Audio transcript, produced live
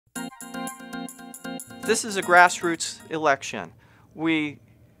This is a grassroots election,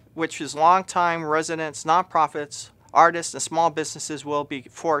 which is longtime residents, nonprofits, artists, and small businesses will be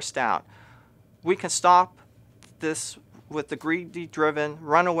forced out. We can stop this with the greedy-driven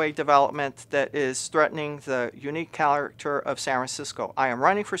runaway development that is threatening the unique character of San Francisco. I am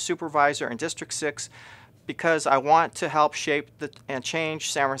running for supervisor in District 6 because I want to help shape and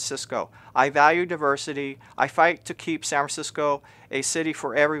change San Francisco. I value diversity. I fight to keep San Francisco a city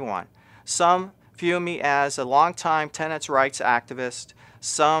for everyone. Some view me as a longtime tenants' rights activist.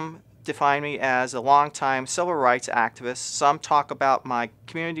 Some define me as a longtime civil rights activist. Some talk about my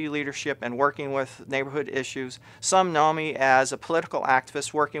community leadership and working with neighborhood issues. Some know me as a political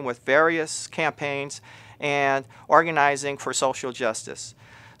activist working with various campaigns and organizing for social justice.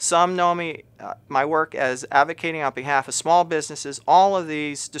 Some know me, my work as advocating on behalf of small businesses. All of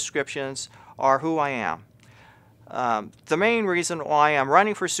these descriptions are who I am. The main reason why I'm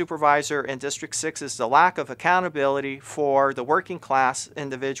running for supervisor in District 6 is the lack of accountability for the working class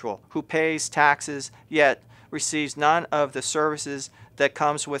individual who pays taxes yet receives none of the services that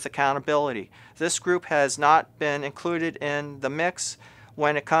comes with accountability. This group has not been included in the mix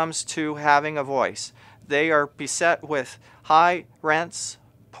when it comes to having a voice. They are beset with high rents,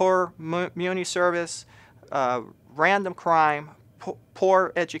 poor muni service, random crime,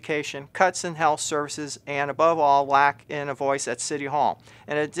 poor education, cuts in health services, and above all, lack in a voice at City Hall.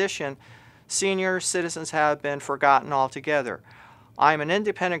 In addition, senior citizens have been forgotten altogether. I'm an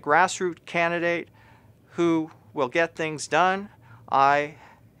independent grassroots candidate who will get things done. I'm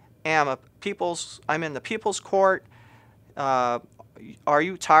in the people's court. Are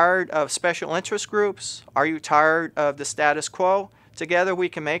you tired of special interest groups? Are you tired of the status quo? Together we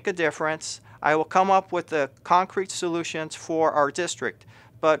can make a difference. I will come up with the concrete solutions for our district,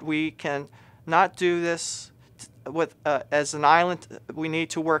 but we can not do this as an island. We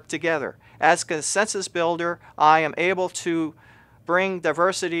need to work together. As a consensus builder, I am able to bring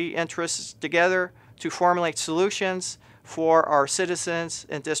diversity interests together to formulate solutions for our citizens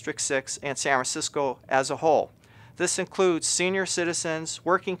in District 6 and San Francisco as a whole. This includes senior citizens,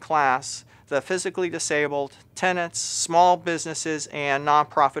 working class, the physically disabled, tenants, small businesses, and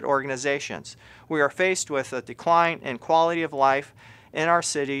nonprofit organizations. We are faced with a decline in quality of life in our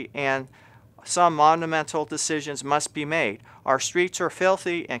city, and some monumental decisions must be made. Our streets are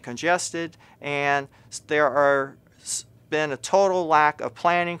filthy and congested, and there has been a total lack of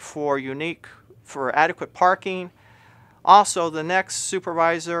planning for adequate parking. Also, the next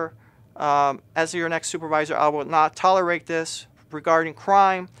supervisor, as your next supervisor, I will not tolerate this. Regarding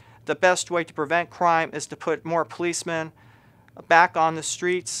crime, the best way to prevent crime is to put more policemen back on the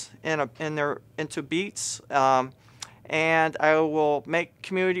streets into beats, and I will make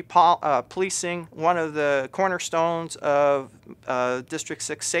community policing one of the cornerstones of District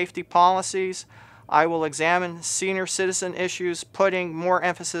 6 safety policies. I will examine senior citizen issues, putting more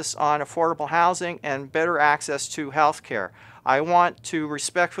emphasis on affordable housing and better access to health care. I want to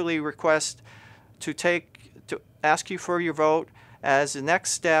respectfully request to ask you for your vote as the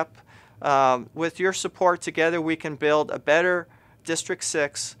next step. With your support, together we can build a better District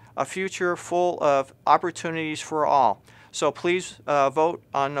 6, a future full of opportunities for all. So please vote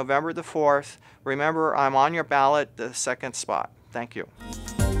on November the 4th. Remember, I'm on your ballot, the second spot. Thank you.